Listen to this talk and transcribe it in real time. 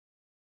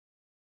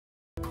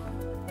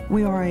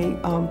We are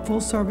a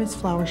full-service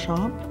flower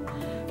shop.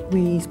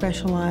 We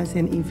specialize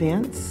in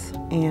events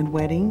and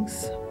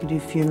weddings. We do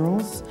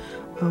funerals.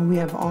 We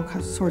have all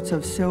sorts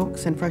of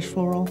silks and fresh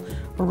floral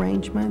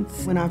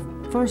arrangements. When I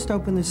first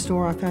opened the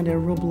store, I found it a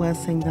real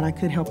blessing that I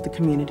could help the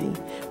community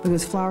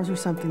because flowers are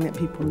something that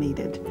people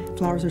needed.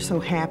 Flowers are so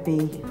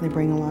happy, they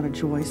bring a lot of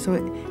joy, so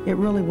it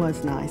really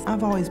was nice.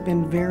 I've always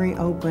been very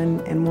open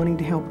and wanting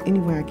to help any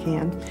way I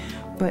can,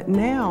 but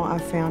now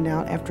I've found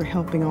out after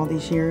helping all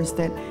these years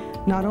that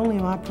not only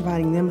am I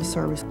providing them a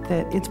service,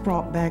 that it's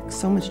brought back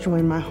so much joy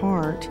in my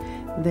heart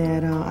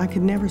that I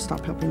could never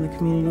stop helping the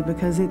community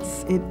because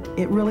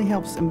it really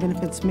helps and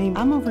benefits me.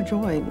 I'm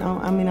overjoyed.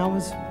 I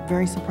was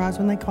very surprised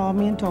when they called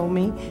me and told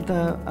me.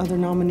 The other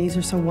nominees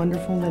are so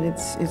wonderful that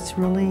it's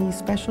really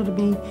special to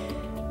be,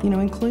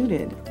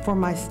 included. For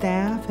my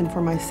staff and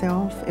for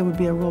myself, it would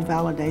be a real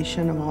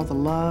validation of all the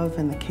love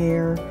and the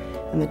care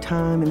and the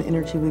time and the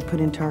energy we put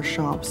into our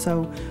shop.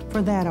 So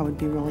for that, I would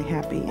be really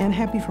happy, and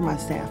happy for my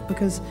staff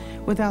because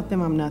without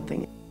them, I'm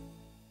nothing.